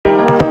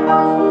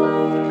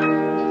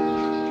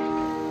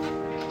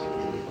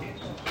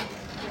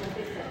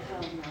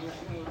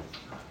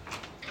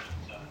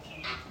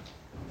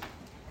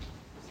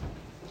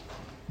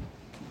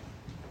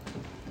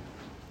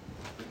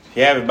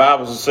you have your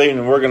Bibles this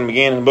evening, we're going to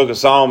begin in the book of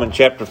Psalm in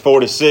chapter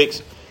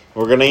 46.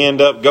 We're going to end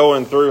up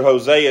going through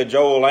Hosea,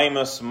 Joel,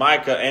 Amos,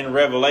 Micah, and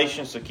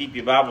Revelation. So keep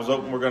your Bibles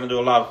open. We're going to do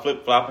a lot of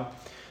flip-flopping.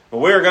 But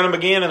we're going to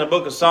begin in the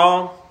book of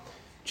Psalm,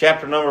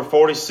 chapter number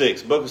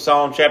 46. Book of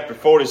Psalm, chapter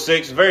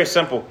 46. It's very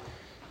simple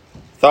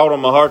thought on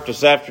my heart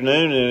this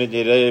afternoon, and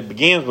it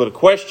begins with a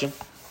question.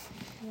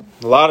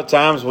 A lot of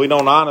times we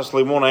don't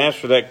honestly want to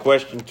answer that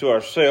question to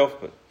ourselves,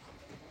 but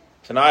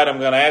tonight I'm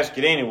going to ask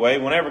it anyway.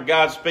 Whenever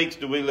God speaks,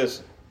 do we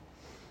listen?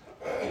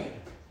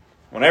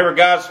 Whenever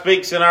God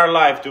speaks in our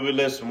life, do we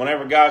listen?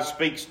 Whenever God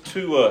speaks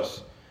to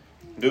us,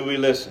 do we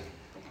listen?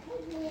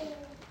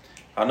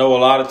 I know a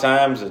lot of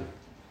times that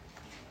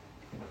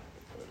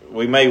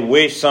we may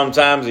wish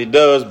sometimes He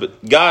does,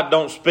 but God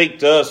don't speak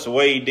to us the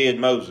way He did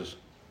Moses.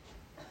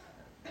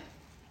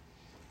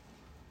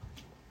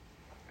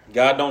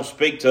 God don't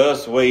speak to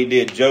us the way He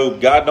did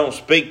Job. God don't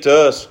speak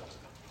to us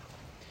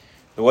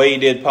the way He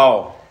did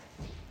Paul.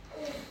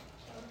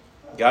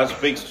 God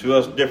speaks to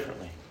us differently.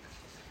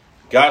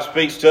 God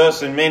speaks to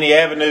us in many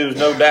avenues,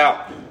 no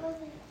doubt.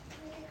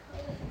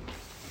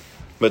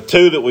 But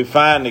two that we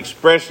find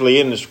expressly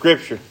in the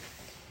Scripture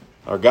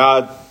are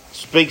God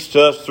speaks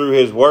to us through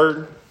His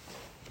Word,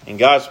 and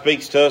God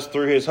speaks to us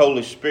through His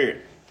Holy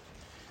Spirit.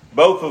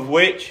 Both of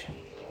which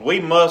we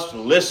must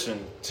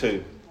listen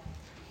to.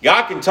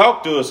 God can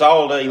talk to us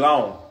all day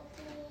long,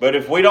 but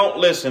if we don't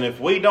listen, if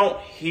we don't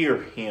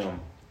hear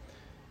Him,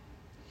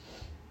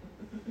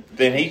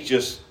 then He's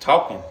just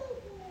talking.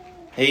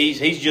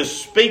 He's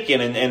just speaking,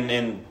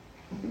 and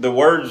the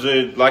words,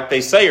 like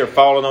they say, are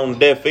falling on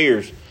deaf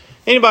ears.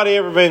 Anybody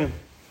ever been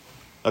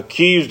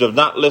accused of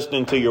not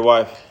listening to your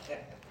wife?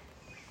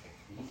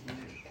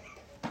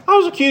 I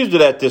was accused of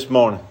that this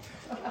morning.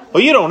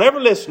 Well, you don't ever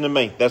listen to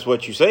me. That's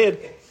what you said.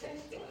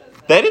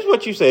 That is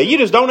what you said. You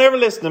just don't ever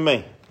listen to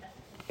me.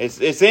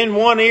 It's in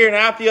one ear and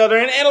out the other.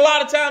 And a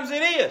lot of times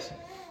it is.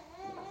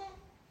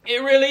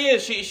 It really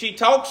is. She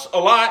talks a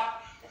lot.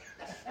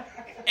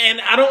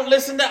 And I don't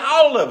listen to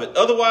all of it.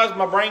 Otherwise,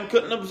 my brain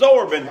couldn't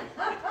absorb.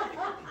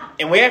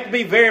 And we have to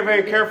be very,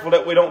 very careful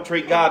that we don't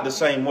treat God the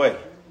same way.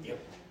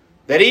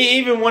 That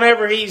even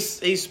whenever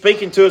He's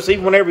speaking to us,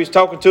 even whenever He's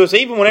talking to us,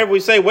 even whenever we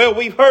say, well,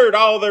 we've heard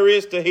all there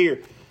is to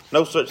hear.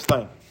 No such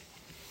thing.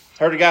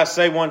 Heard a guy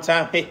say one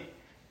time,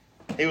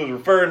 he was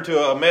referring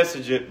to a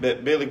message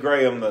that Billy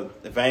Graham, the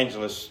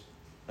evangelist,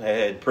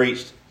 had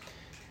preached.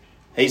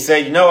 He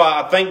said,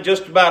 I think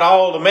just about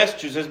all the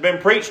messages has been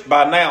preached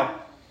by now.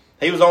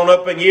 He was on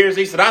up in years.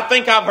 He said, I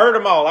think I've heard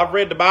them all. I've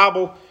read the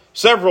Bible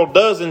several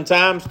dozen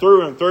times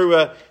through and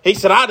through. He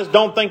said, I just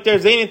don't think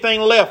there's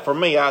anything left for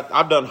me.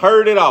 I've done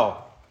heard it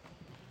all.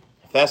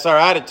 If that's our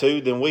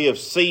attitude, then we have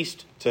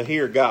ceased to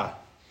hear God.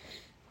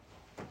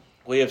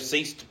 We have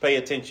ceased to pay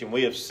attention.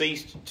 We have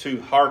ceased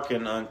to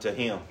hearken unto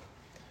Him.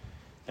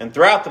 And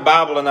throughout the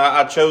Bible, and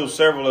I chose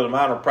several of the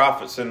minor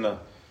prophets in the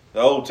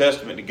Old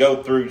Testament to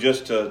go through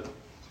just to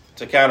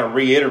kind of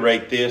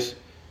reiterate this.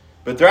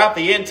 But throughout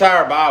the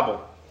entire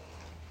Bible,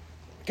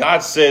 God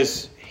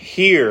says,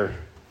 hear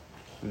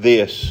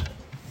this.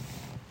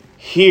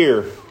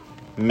 Hear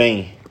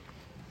me.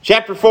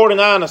 Chapter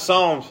 49 of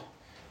Psalms,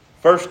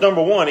 verse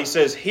number 1, He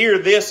says, hear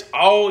this,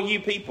 all you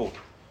people.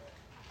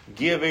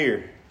 Give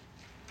ear.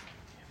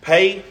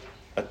 Pay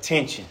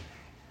attention.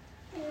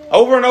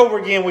 Over and over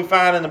again we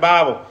find in the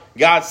Bible,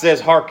 God says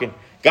hearken.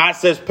 God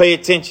says pay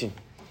attention.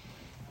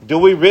 Do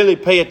we really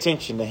pay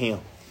attention to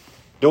Him?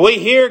 Do we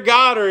hear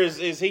God, or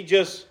is He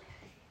just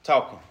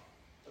talking?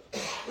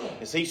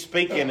 Is He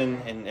speaking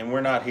and we're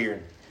not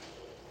hearing?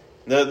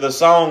 The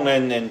song,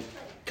 and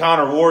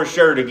Connor wore a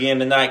shirt again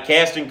tonight,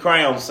 Casting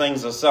Crowns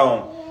sings a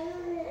song.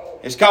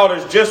 It's called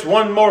There's Just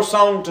One More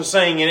Song to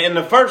Sing. And in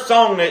the first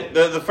song,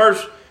 the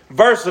first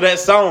verse of that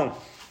song,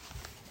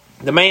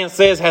 the man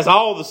says, has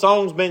all the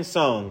songs been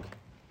sung?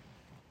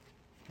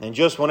 And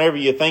just whenever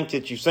you think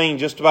that you've seen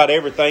just about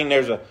everything,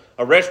 there's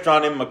a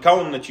restaurant in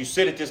Macomb that you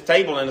sit at this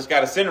table and it's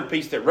got a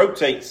centerpiece that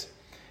rotates.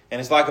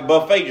 And it's like a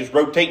buffet just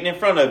rotating in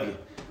front of you.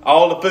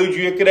 All the food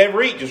you could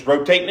ever eat just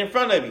rotating in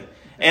front of you.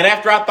 And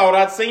after I thought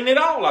I'd seen it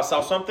all, I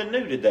saw something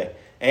new today.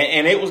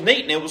 And it was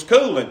neat and it was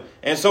cool.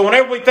 And so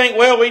whenever we think,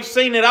 well, we've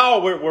seen it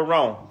all, we're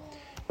wrong.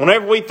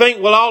 Whenever we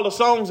think, well, all the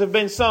songs have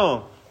been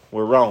sung,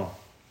 we're wrong.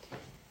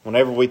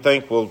 Whenever we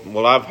think,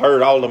 well, I've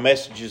heard all the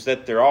messages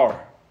that there are,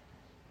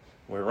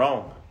 we're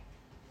wrong.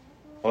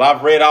 Well,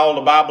 I've read all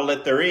the Bible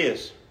that there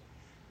is,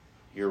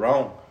 you're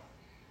wrong.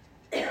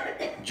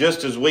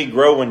 Just as we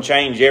grow and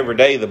change every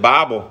day, the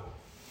Bible,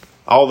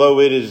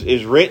 although it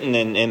is written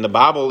and the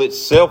Bible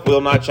itself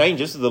will not change.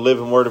 This is the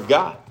living Word of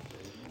God.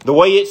 The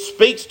way it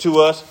speaks to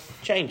us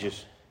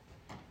changes.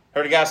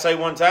 Heard a guy say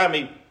one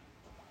time,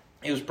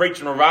 he was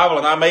preaching revival,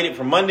 and I made it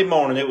from Monday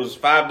morning. It was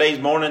 5 days,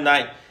 morning and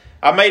night.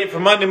 I made it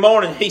from Monday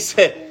morning. He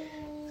said,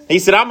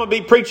 I'm going to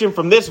be preaching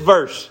from this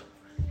verse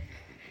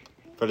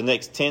for the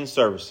next 10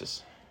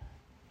 services.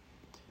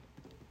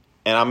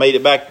 And I made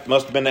it back,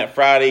 must have been that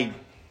Friday.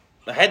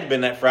 It had to have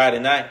been that Friday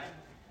night.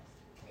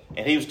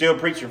 And he was still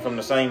preaching from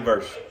the same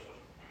verse.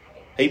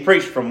 He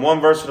preached from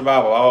one verse of the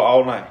Bible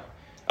all night.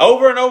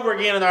 Over and over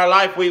again in our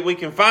life, we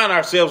can find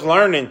ourselves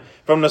learning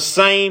from the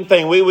same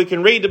thing. We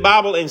can read the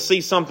Bible and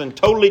see something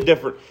totally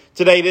different.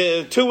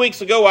 Today, 2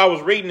 weeks ago, I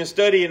was reading and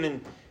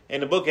studying in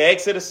the book of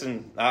Exodus,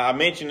 and I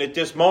mentioned it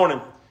this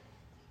morning.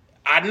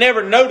 I'd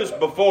never noticed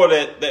before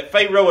that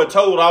Pharaoh had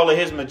told all of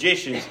his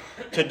magicians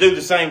to do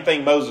the same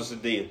thing Moses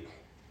did.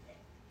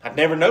 I'd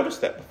never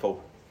noticed that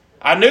before.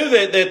 I knew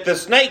that the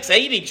snakes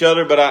ate each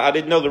other, but I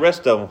didn't know the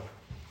rest of them.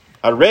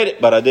 I read it,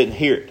 but I didn't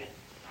hear it.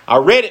 I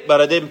read it, but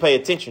I didn't pay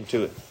attention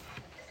to it.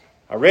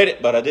 I read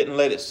it, but I didn't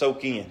let it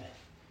soak in.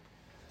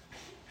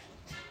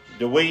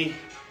 Do we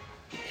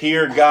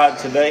hear God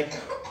today?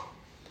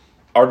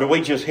 Or do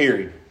we just hear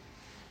Him?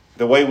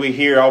 The way we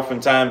hear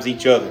oftentimes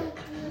each other.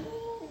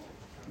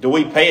 Do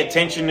we pay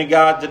attention to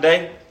God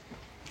today?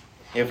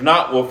 If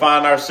not, we'll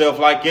find ourselves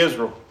like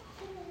Israel.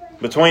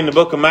 Between the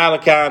book of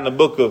Malachi and the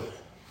book of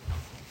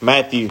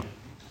Matthew.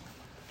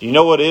 Do you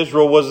know what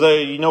Israel was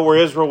there? You know where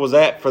Israel was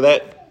at for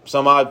that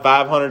some odd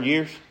 500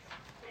 years?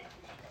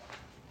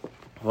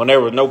 When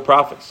there were no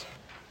prophets.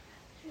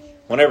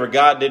 Whenever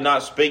God did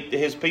not speak to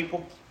His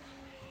people.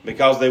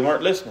 Because they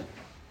weren't listening.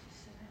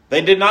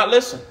 They did not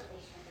listen.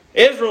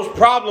 Israel's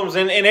problems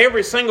and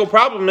every single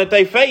problem that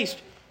they faced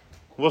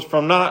was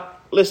from not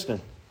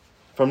listening.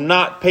 From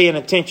not paying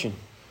attention.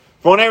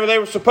 Whenever they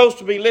were supposed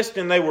to be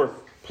listening, they were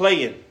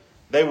playing.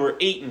 They were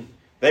eating.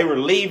 They were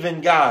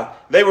leaving God.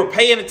 They were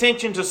paying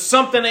attention to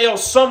something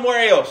else,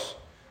 somewhere else.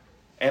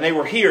 And they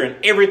were hearing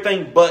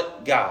everything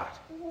but God.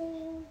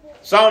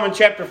 Psalm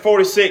chapter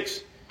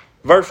 46,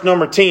 verse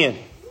number 10.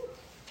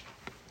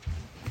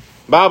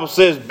 The Bible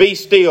says, "Be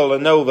still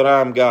and know that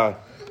I am God.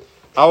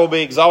 I will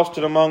be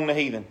exalted among the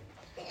heathen,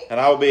 and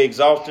I will be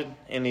exalted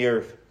in the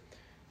earth.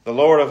 The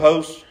Lord of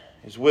hosts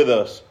is with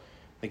us.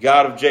 The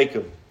God of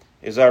Jacob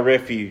is our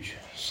refuge."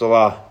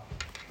 Selah.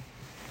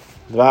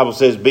 The Bible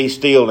says, "Be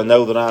still and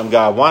know that I am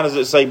God." Why does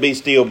it say be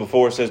still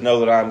before it says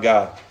know that I am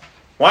God?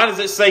 Why does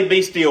it say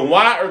be still?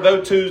 Why are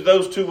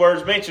those two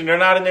words mentioned? They're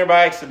not in there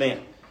by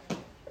accident.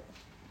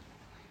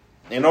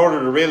 In order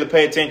to really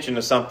pay attention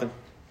to something,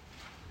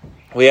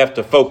 we have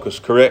to focus,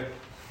 correct?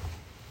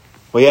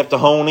 We have to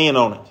hone in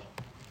on it.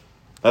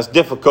 That's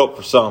difficult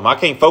for some. I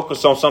can't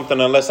focus on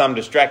something unless I'm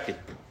distracted.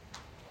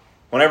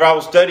 Whenever I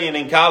was studying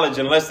in college,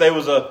 unless there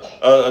was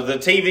the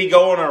TV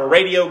going or a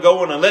radio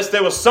going, unless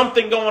there was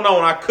something going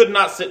on, I could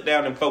not sit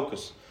down and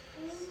focus.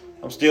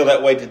 I'm still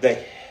that way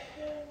today.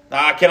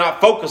 I cannot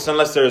focus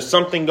unless there is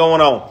something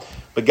going on.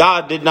 But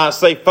God did not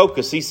say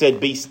focus. He said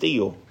be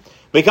still.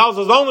 Because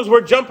as long as we're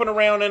jumping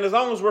around and as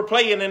long as we're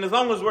playing and as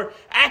long as we're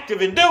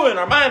active and doing,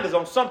 our mind is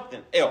on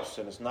something else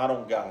and it's not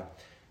on God.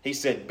 He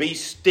said, be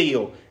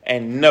still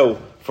and know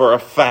for a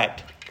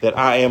fact that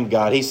I am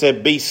God. He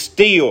said, be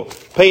still.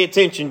 Pay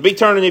attention. Be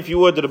turning, if you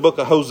would, to the book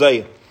of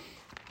Hosea.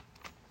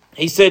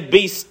 He said,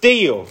 be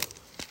still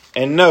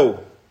and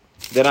know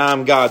that I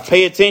am God.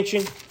 Pay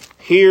attention.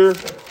 Hear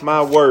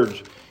my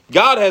words.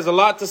 God has a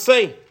lot to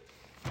say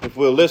if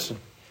we'll listen.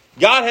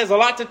 God has a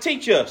lot to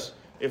teach us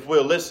if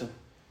we'll listen.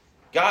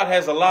 God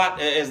has a lot,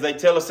 as they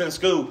tell us in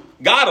school.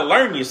 God will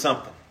learn you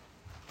something.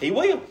 He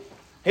will.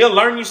 He'll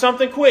learn you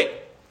something quick.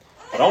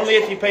 But only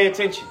if you pay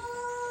attention.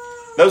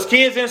 Those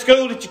kids in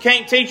school that you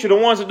can't teach are the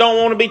ones that don't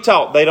want to be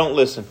taught. They don't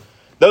listen.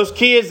 Those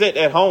kids that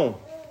at home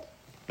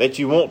that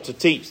you want to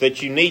teach,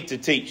 that you need to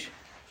teach.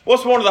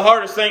 What's one of the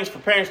hardest things for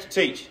parents to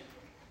teach?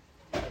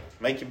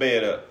 Make your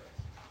bed up.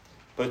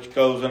 Put your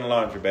clothes in the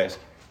laundry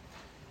basket.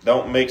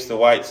 Don't mix the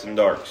whites and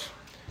darks.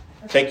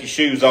 Take your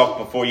shoes off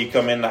before you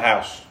come in the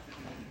house.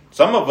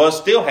 Some of us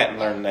still hadn't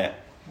learned that.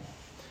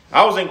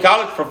 I was in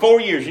college for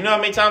 4 years. You know how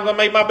many times I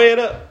made my bed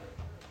up?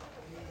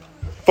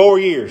 4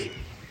 years.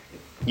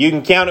 You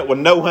can count it with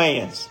no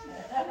hands.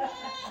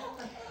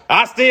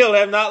 I still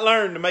have not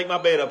learned to make my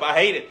bed up. I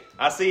hate it.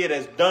 I see it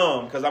as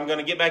dumb because I'm going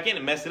to get back in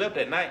and mess it up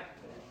that night.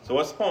 So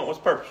what's the point? What's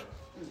the purpose?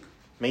 It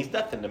means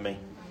nothing to me.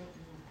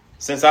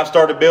 Since I've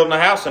started building a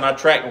house and I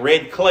track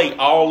red clay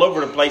all over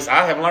the place,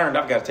 I have learned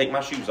I've got to take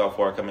my shoes off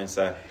before I come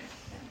inside.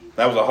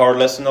 That was a hard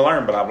lesson to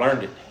learn, but I've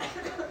learned it.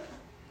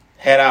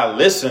 Had I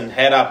listened,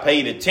 had I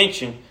paid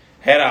attention,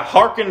 had I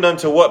hearkened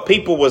unto what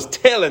people was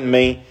telling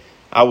me,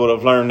 I would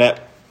have learned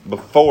that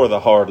before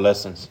the hard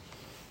lessons.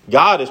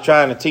 God is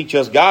trying to teach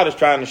us. God is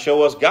trying to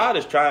show us. God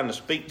is trying to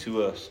speak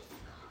to us.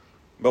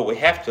 But we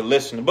have to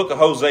listen. The book of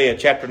Hosea,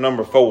 chapter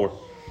number 4,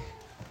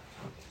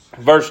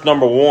 verse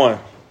number 1.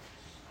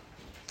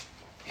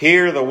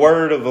 Hear the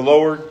word of the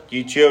Lord,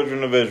 ye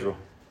children of Israel.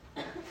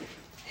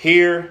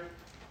 Hear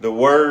the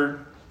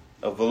word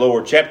of the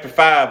Lord. Chapter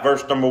 5,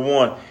 verse number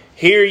 1.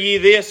 Hear ye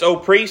this, O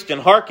priest,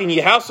 and hearken, ye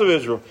house of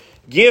Israel.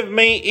 Give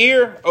me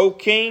ear, O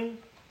king,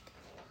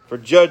 for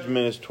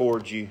judgment is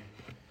towards you.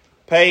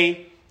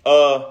 Pay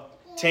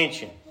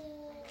attention.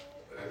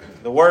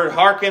 The word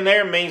hearken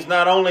there means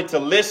not only to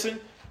listen,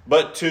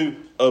 but to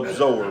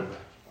absorb.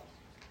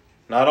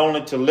 Not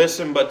only to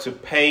listen, but to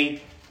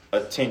pay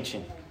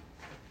attention.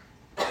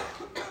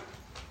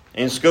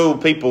 In school,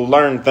 people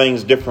learn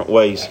things different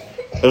ways.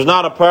 There's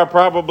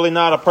probably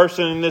not a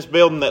person in this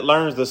building that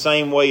learns the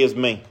same way as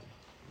me.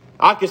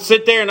 I could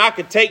sit there and I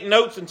could take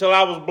notes until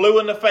I was blue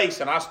in the face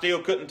and I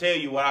still couldn't tell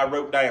you what I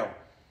wrote down.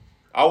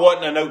 I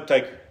wasn't a note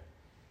taker.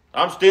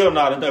 I'm still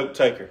not a note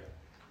taker.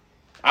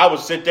 I would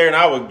sit there and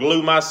I would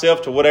glue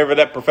myself to whatever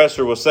that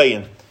professor was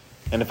saying.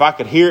 And if I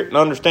could hear it and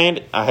understand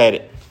it, I had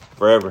it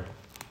forever.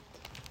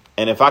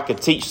 And if I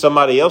could teach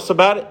somebody else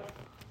about it,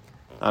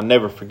 I'll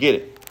never forget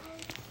it.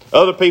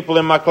 Other people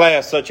in my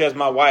class, such as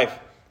my wife,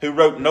 who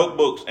wrote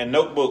notebooks and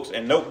notebooks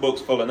and notebooks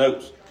full of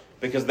notes,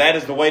 because that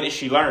is the way that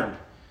she learned.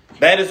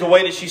 That is the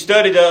way that she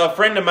studied. A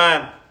friend of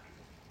mine,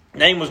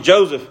 name was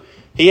Joseph.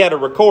 He had a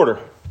recorder.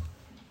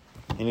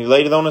 And he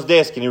laid it on his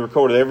desk and he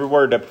recorded every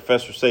word that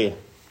professor said.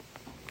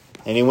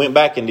 And he went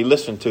back and he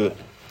listened to it.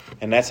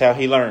 And that's how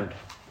he learned.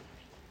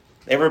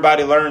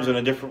 Everybody learns in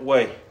a different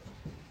way.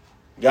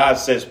 God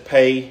says,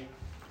 pay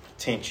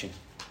attention.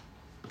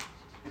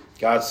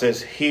 God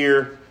says,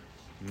 hear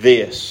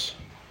this.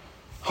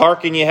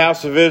 Hearken, ye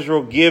house of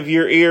Israel, give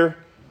your ear,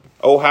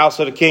 O house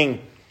of the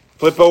king.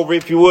 Flip over,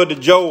 if you would, to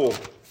Joel.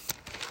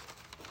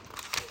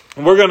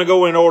 And we're going to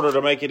go in order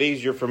to make it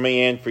easier for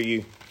me and for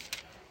you.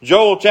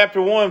 Joel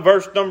chapter 1,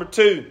 verse number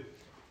 2.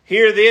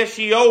 Hear this,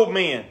 ye old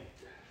men,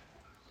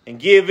 and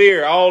give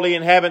ear, all the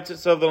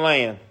inhabitants of the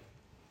land.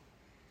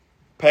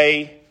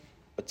 Pay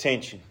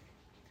attention.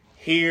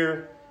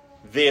 Hear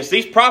this.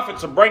 These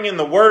prophets are bringing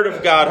the word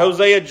of God.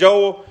 Hosea,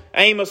 Joel,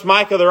 Amos,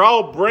 Micah, they're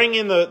all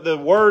bringing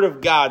the word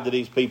of God to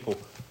these people.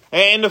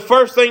 And the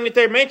first thing that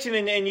they're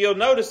mentioning, and you'll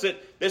notice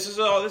that this is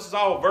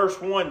all verse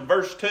 1,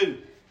 verse 2. The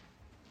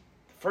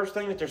first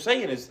thing that they're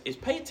saying is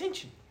pay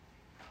attention.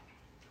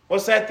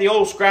 What's that the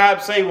old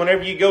scribes say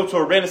whenever you go to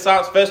a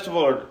Renaissance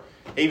festival, or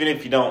even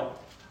if you don't?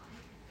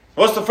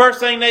 What's the first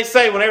thing they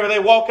say whenever they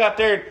walk out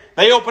there?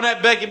 They open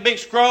that big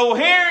scroll.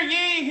 Hear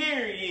ye,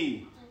 hear ye.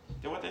 You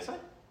know what they say?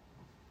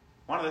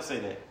 Why do they say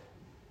that?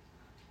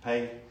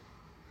 Pay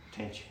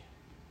attention.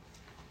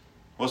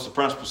 What's the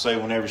principal say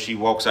whenever she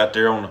walks out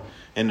there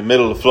in the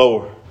middle of the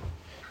floor?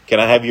 Can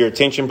I have your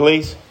attention,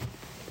 please?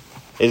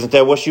 Isn't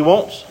that what she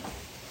wants?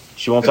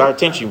 She wants our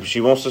attention.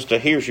 She wants us to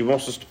hear. She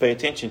wants us to pay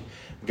attention.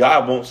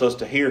 God wants us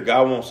to hear.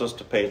 God wants us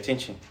to pay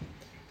attention.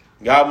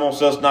 God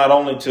wants us not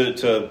only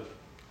to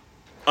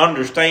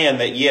understand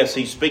that, yes,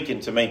 He's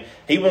speaking to me.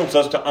 He wants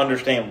us to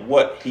understand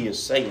what He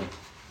is saying.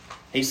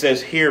 He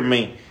says, hear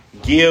me.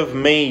 Give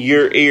me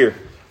your ear.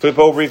 Flip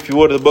over, if you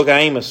would, to the book of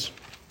Amos.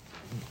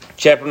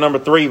 Chapter number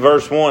 3,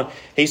 verse 1.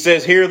 He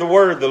says, hear the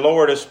word the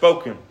Lord has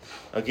spoken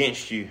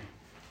against you.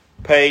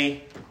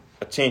 Pay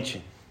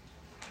attention.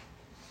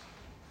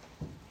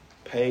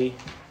 Pay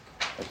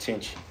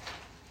attention.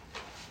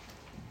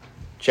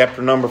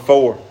 Chapter number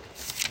 4,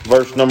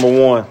 verse number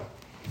 1.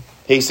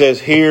 He says,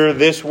 hear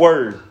this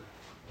word,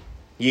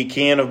 ye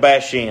kin of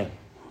Bashan,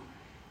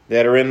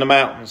 that are in the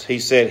mountains. He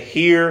said,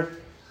 hear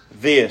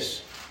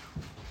this.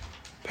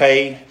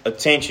 Pay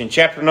attention.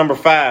 Chapter number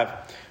 5,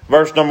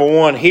 verse number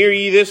 1. Hear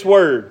ye this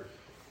word,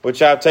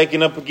 which I have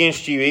taken up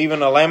against you,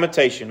 even a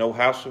lamentation, O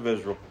house of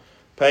Israel.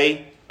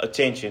 Pay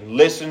attention.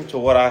 Listen to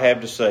what I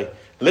have to say.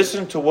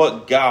 Listen to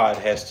what God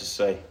has to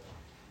say.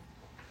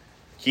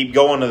 Keep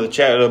going to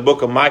the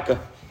book of Micah.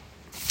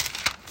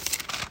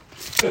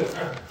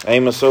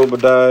 Amos,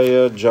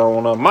 Obadiah,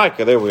 Jonah,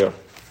 Micah. There we are.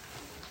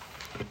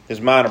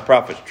 His minor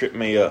prophets tripped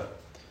me up.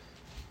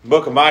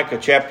 Book of Micah,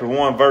 chapter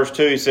 1, verse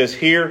 2. He says,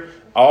 hear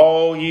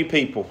all ye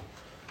people.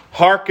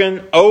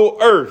 Hearken, O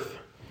earth,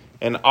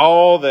 and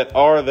all that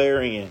are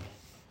therein.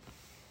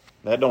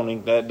 That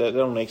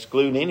don't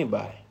exclude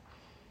anybody.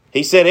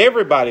 He said,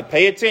 everybody,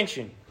 pay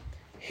attention.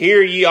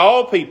 Hear ye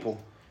all people,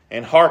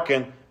 and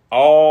hearken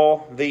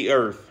all the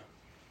earth.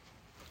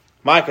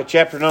 Micah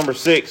chapter number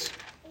 6,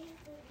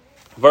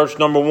 verse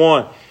number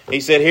 1. He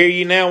said, hear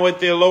ye now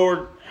what the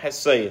Lord has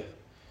said.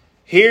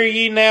 Hear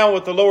ye now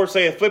what the Lord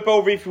saith. Flip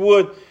over, if you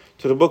would,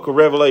 to the book of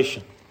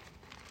Revelation.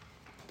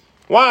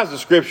 Why is the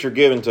scripture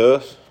given to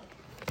us?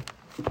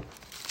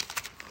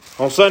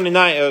 On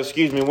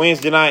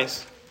Wednesday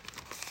nights,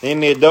 in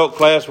the adult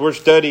class, we're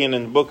studying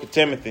in the book of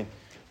Timothy.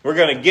 We're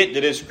going to get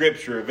to this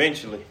scripture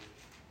eventually.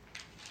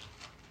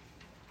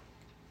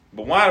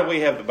 But why do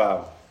we have the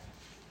Bible?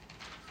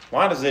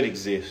 Why does it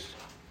exist?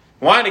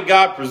 Why did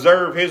God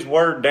preserve His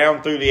Word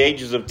down through the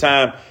ages of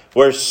time,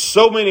 where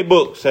so many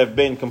books have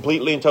been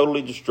completely and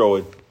totally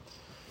destroyed,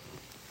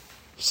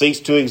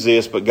 ceased to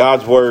exist, but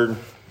God's Word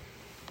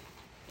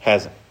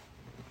hasn't?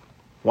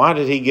 Why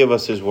did He give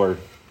us His Word?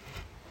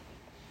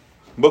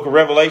 Book of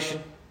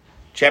Revelation,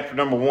 chapter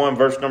number 1,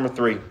 verse number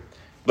 3.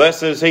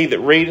 Blessed is he that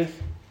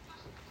readeth,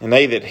 and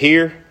they that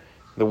hear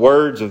the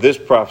words of this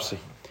prophecy,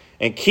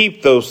 and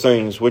keep those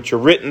things which are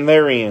written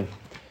therein,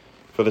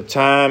 for the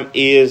time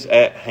is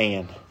at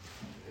hand.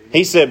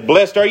 He said,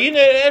 blessed are you.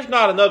 There's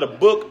not another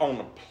book on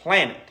the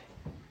planet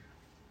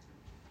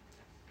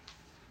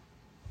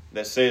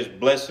that says,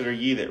 blessed are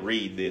ye that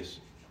read this.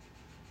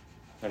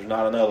 There's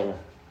not another one.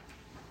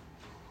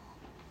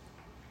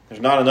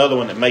 There's not another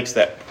one that makes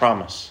that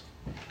promise.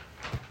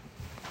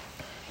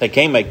 They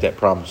can't make that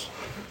promise.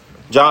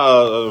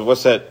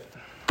 What's that?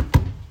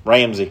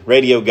 Ramsey,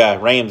 radio guy,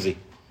 Ramsey.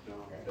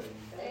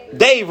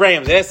 Dave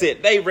Ramsey, that's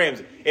it, Dave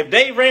Ramsey. if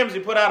Dave Ramsey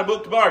put out a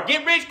book tomorrow,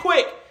 Get Rich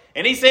Quick,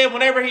 and he said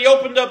whenever he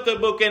opened up the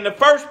book and the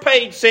first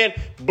page said,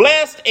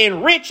 blessed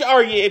and rich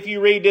are you if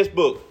you read this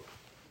book.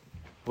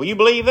 Will you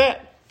believe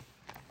that?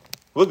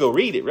 We'll go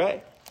read it,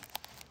 right?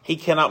 He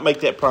cannot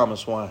make that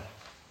promise. Why?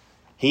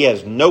 He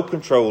has no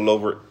control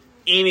over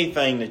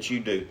anything that you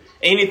do,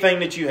 anything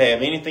that you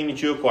have, anything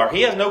that you acquire.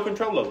 He has no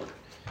control over it.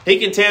 He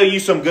can tell you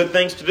some good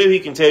things to do. He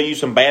can tell you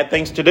some bad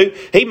things to do.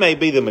 He may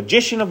be the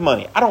magician of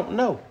money. I don't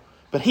know.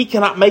 But he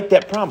cannot make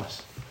that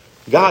promise.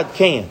 God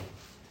can.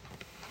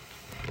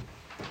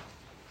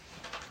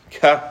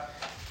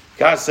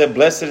 God said,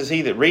 blessed is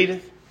he that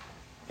readeth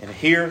and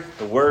hear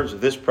the words of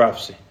this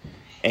prophecy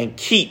and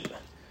keep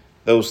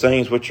those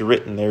things which are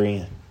written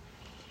therein.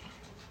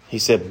 He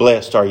said,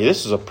 blessed are you.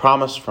 This is a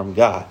promise from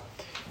God.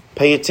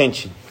 Pay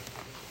attention.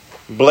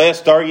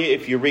 Blessed are you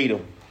if you read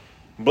them.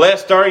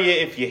 Blessed are you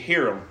if you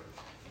hear them.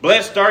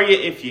 Blessed are you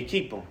if you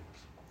keep them.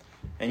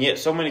 And yet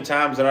so many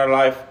times in our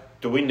life,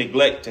 do we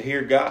neglect to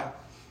hear God?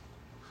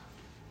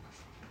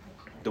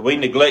 Do we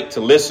neglect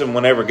to listen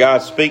whenever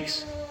God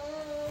speaks?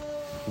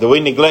 Do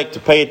we neglect to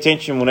pay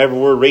attention whenever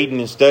we're reading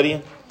and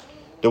studying?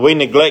 Do we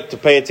neglect to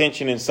pay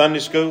attention in Sunday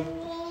school?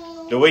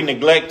 Do we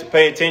neglect to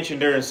pay attention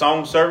during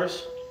song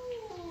service?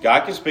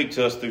 God can speak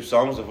to us through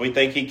songs. If we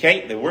think he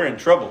can't, then we're in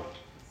trouble.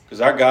 Because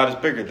our God is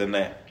bigger than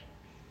that.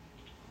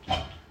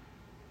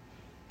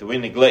 Do we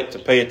neglect to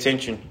pay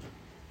attention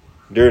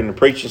during the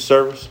preaching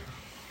service?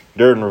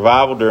 During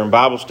revival, during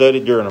Bible study,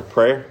 during a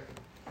prayer?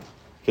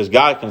 Because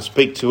God can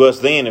speak to us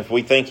then. If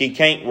we think he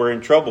can't, we're in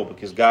trouble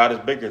because God is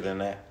bigger than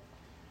that.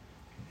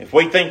 If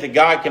we think that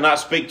God cannot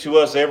speak to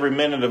us every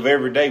minute of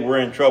every day, we're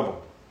in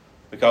trouble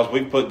because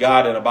we've put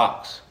God in a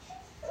box.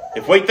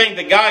 If we think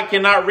that God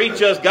cannot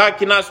reach us, God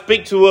cannot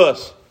speak to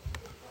us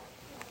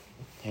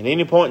at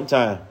any point in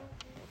time,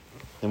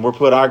 then we're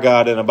put our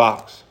God in a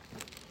box.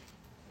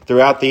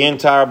 Throughout the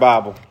entire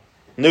Bible,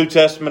 New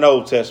Testament,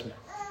 Old Testament,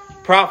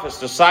 prophets,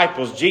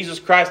 disciples, Jesus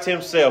Christ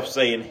himself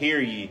saying, hear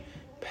ye,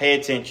 pay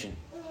attention.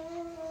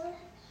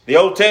 The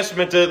Old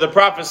Testament, the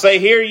prophets say,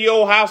 hear ye,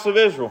 O house of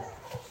Israel.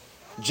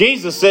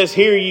 Jesus says,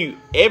 hear you,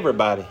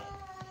 everybody.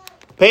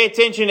 Pay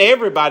attention to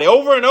everybody.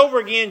 Over and over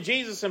again,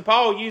 Jesus and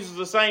Paul uses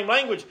the same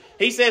language.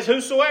 He says,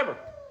 whosoever.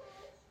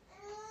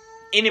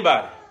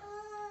 Anybody.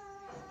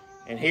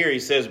 And here he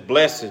says,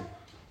 blessed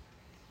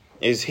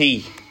is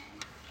he.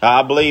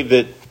 I believe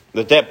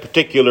that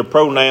particular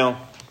pronoun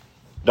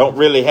don't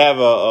really have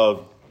a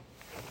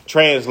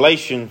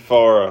translation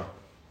for,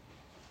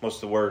 what's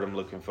the word I'm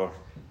looking for?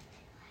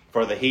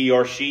 For the he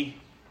or she.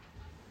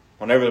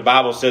 Whenever the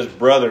Bible says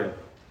brother,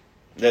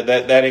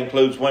 that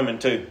includes women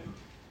too.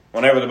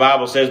 Whenever the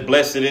Bible says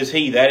blessed is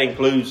he, that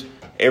includes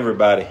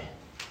everybody.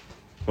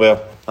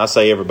 Well, I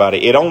say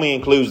everybody. It only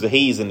includes the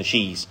he's and the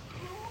she's.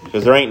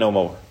 Because there ain't no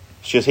more.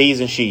 It's just he's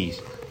and she's.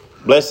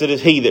 Blessed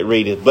is he that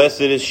readeth.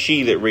 Blessed is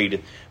she that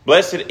readeth.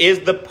 Blessed is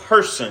the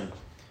person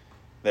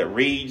that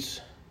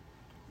reads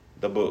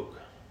the book.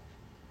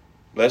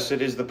 Blessed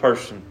is the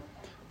person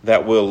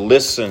that will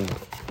listen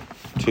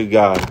to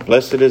God.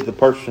 Blessed is the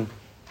person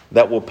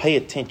that will pay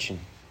attention.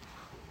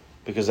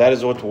 Because that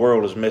is what the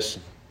world is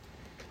missing.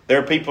 There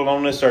are people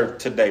on this earth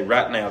today,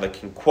 right now, that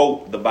can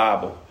quote the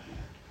Bible.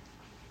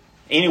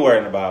 Anywhere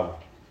in the Bible.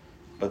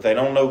 But they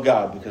don't know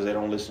God because they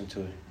don't listen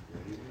to it.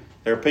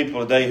 There are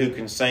people today who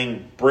can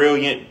sing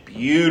brilliant,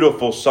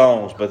 beautiful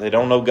songs, but they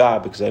don't know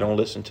God because they don't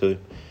listen to it.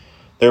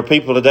 There are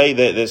people today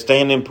that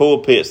stand in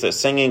pulpits, that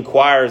sing in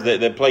choirs,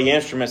 that play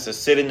instruments, that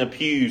sit in the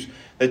pews,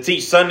 that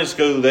teach Sunday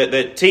school,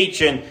 that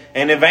teach and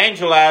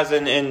evangelize,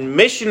 and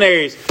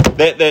missionaries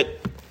that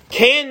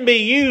can be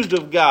used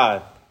of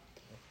God,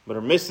 but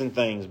are missing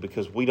things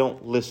because we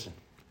don't listen.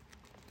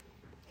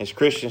 As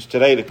Christians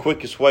today, the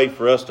quickest way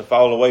for us to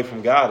fall away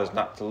from God is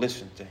not to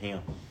listen to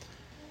him.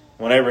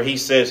 Whenever he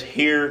says,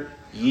 hear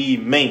ye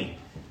me.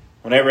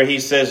 Whenever he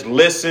says,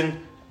 listen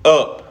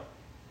up.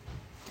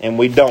 And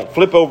we don't.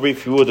 Flip over,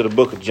 if you would, to the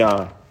book of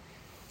John.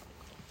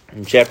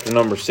 In chapter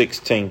number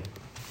 16.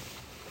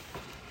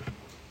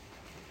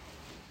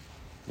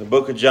 The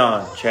book of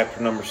John,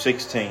 chapter number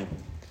 16.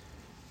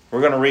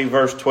 We're going to read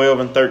verse 12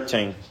 and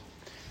 13.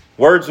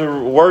 Words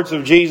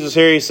of Jesus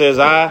here. He says,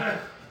 I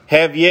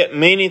have yet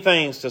many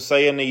things to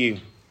say unto you,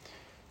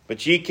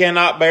 but ye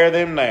cannot bear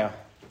them now.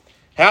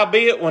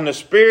 Howbeit, when the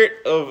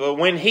Spirit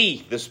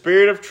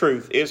of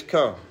truth is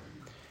come,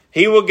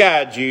 he will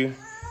guide you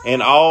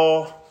in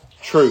all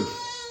truth.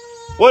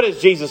 What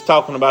is Jesus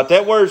talking about?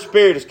 That word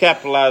Spirit is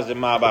capitalized in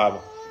my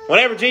Bible.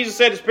 Whenever Jesus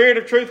said the Spirit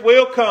of truth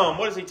will come,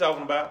 what is he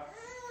talking about?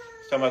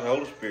 He's talking about the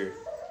Holy Spirit.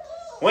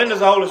 When does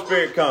the Holy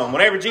Spirit come?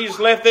 Whenever Jesus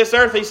left this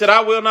earth, he said,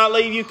 I will not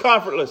leave you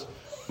comfortless,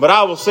 but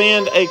I will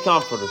send a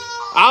comforter.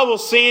 I will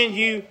send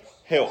you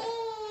help.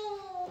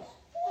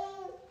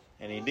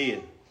 And he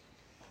did.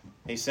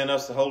 He sent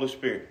us the Holy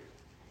Spirit.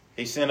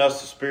 He sent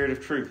us the Spirit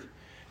of truth.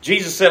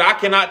 Jesus said, I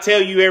cannot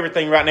tell you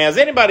everything right now. Has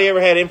anybody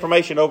ever had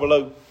information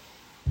overload?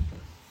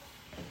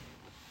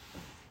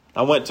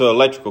 I went to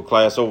electrical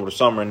class over the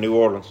summer in New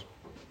Orleans.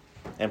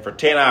 And for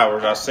 10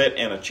 hours, I sat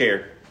in a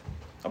chair.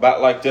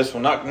 about like this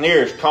one, not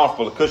near as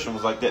comfortable. The cushion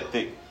was like that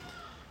thick.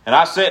 And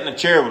I sat in a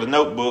chair with a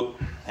notebook,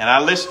 and I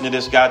listened to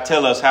this guy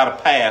tell us how to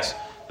pass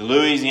the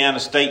Louisiana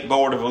State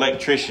Board of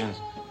Electricians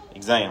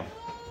exam.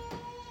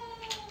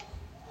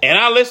 And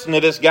I listened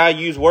to this guy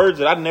use words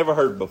that I'd never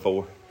heard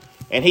before.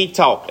 And he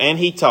talked, and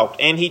he talked,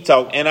 and he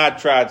talked, and I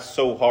tried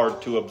so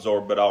hard to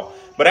absorb it all.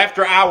 But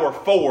after hour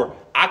 4,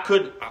 I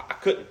couldn't.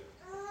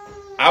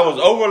 I was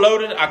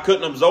overloaded. I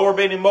couldn't absorb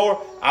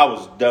anymore. I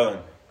was done.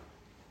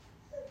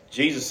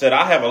 Jesus said,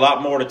 I have a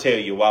lot more to tell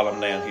you while I'm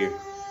down here.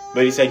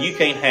 But he said, you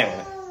can't handle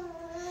it.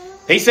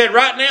 He said,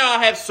 right now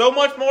I have so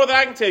much more that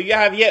I can tell you.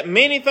 I have yet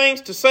many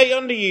things to say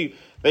unto you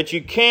that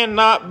you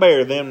cannot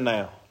bear them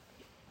now.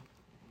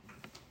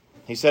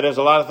 He said, there's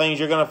a lot of things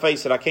you're going to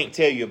face that I can't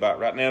tell you about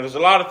right now. There's a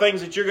lot of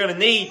things that you're going to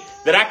need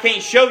that I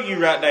can't show you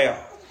right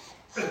now.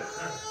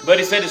 But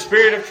he said, the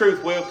Spirit of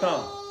truth will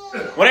come.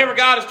 Whenever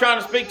God is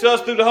trying to speak to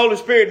us through the Holy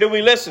Spirit, do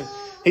we listen?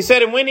 He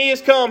said, and when he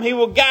is come, he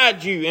will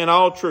guide you in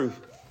all truth.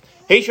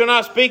 He shall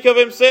not speak of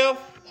himself,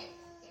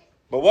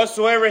 but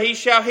whatsoever he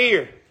shall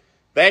hear,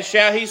 that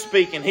shall he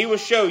speak, and he will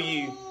show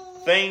you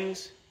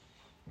things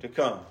to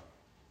come.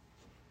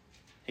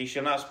 He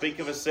shall not speak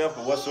of himself,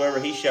 but whatsoever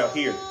he shall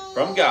hear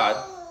from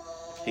God,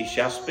 he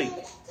shall speak.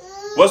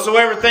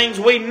 Whatsoever things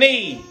we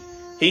need,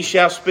 he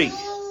shall speak.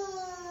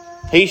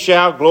 He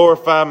shall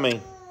glorify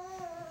me.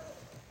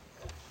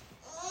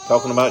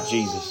 Talking about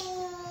Jesus.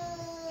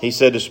 He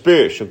said, the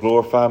Spirit shall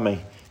glorify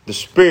me. The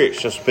Spirit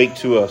shall speak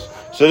to us.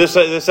 So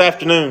this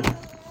afternoon,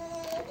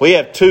 we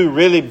have 2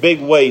 really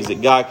big ways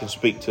that God can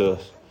speak to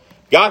us.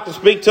 God can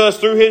speak to us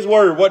through His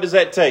Word. What does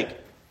that take?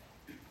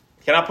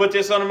 Can I put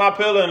this under my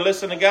pillow and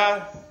listen to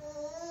God?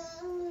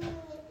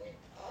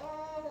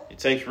 It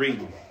takes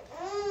reading.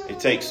 It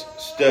takes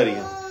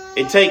studying.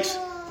 It takes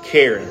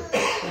caring.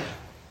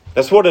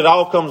 That's what it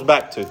all comes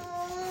back to.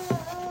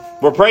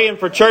 We're praying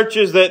for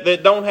churches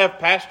that don't have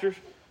pastors.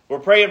 We're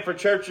praying for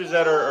churches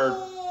that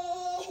are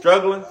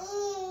struggling.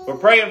 We're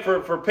praying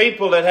for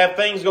people that have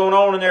things going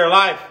on in their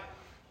life.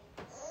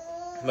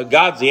 But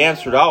God's the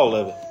answer to all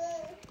of it.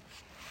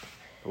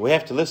 But we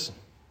have to listen.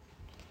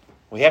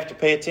 We have to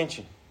pay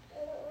attention.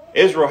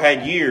 Israel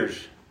had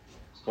years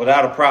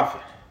without a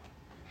prophet,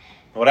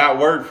 without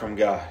word from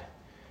God,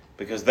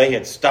 because they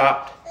had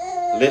stopped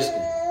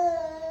listening.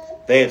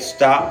 They had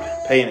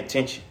stopped paying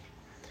attention.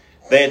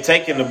 They had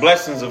taken the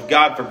blessings of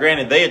God for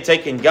granted. They had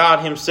taken God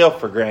Himself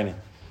for granted.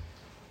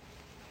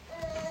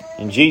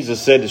 And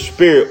Jesus said the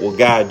Spirit will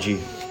guide you.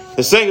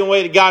 The second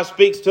way that God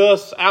speaks to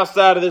us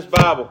outside of this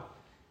Bible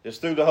is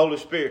through the Holy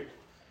Spirit.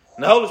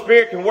 And the Holy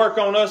Spirit can work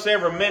on us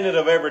every minute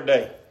of every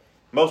day.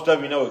 Most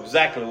of you know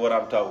exactly what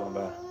I'm talking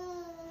about.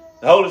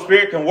 The Holy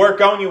Spirit can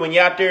work on you when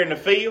you're out there in the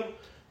field.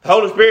 The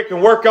Holy Spirit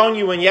can work on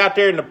you when you're out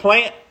there in the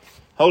plant.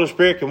 The Holy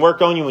Spirit can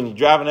work on you when you're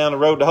driving down the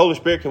road. The Holy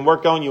Spirit can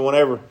work on you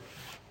whenever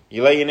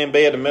you're laying in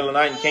bed in the middle of the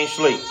night and can't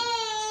sleep.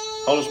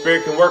 The Holy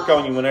Spirit can work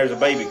on you when there's a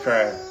baby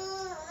crying.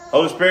 The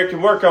Holy Spirit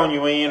can work on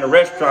you when you're in a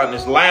restaurant and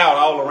it's loud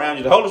all around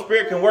you. The Holy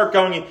Spirit can work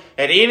on you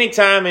at any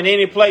time, in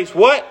any place.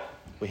 What?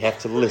 We have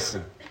to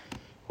listen.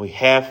 We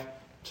have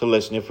to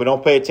listen. If we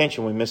don't pay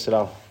attention, we miss it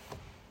all.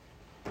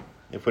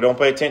 If we don't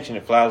pay attention,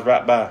 it flies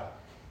right by.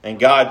 And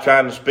God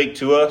trying to speak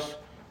to us,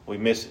 we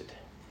miss it.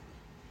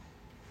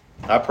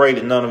 I pray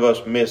that none of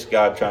us miss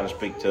God trying to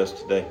speak to us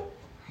today.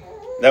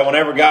 That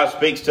whenever God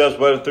speaks to us,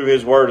 whether through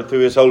His Word or through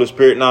His Holy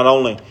Spirit, not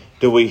only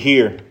do we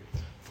hear,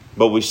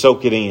 but we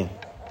soak it in.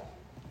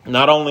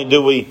 Not only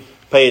do we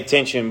pay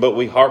attention, but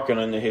we hearken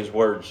unto His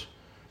words.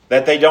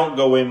 That they don't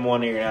go in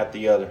one ear and out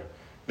the other.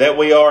 That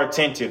we are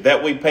attentive.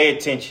 That we pay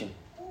attention.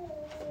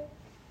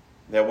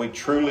 That we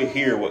truly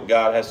hear what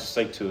God has to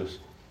say to us.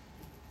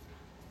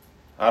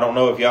 I don't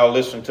know if y'all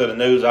listen to the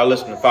news. I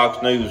listen to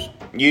Fox News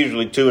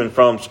usually to and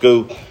from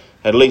school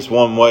at least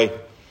one way.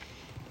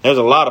 There's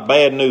a lot of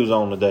bad news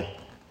on today.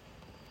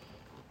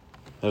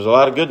 There's a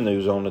lot of good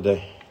news on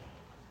today.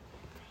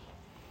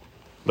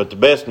 But the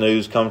best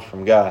news comes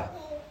from God.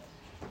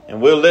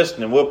 And we'll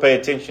listen and we'll pay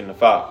attention to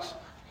Fox.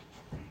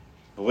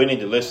 But we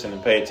need to listen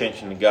and pay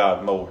attention to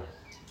God more.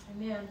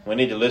 Amen. We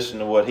need to listen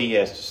to what He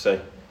has to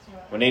say.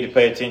 We need to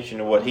pay attention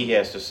to what He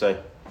has to say.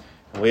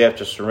 And we have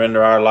to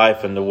surrender our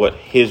life into what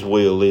His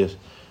will is,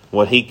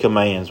 what He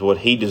commands, what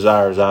He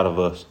desires out of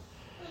us.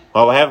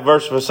 Well, we have a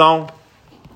verse of a song.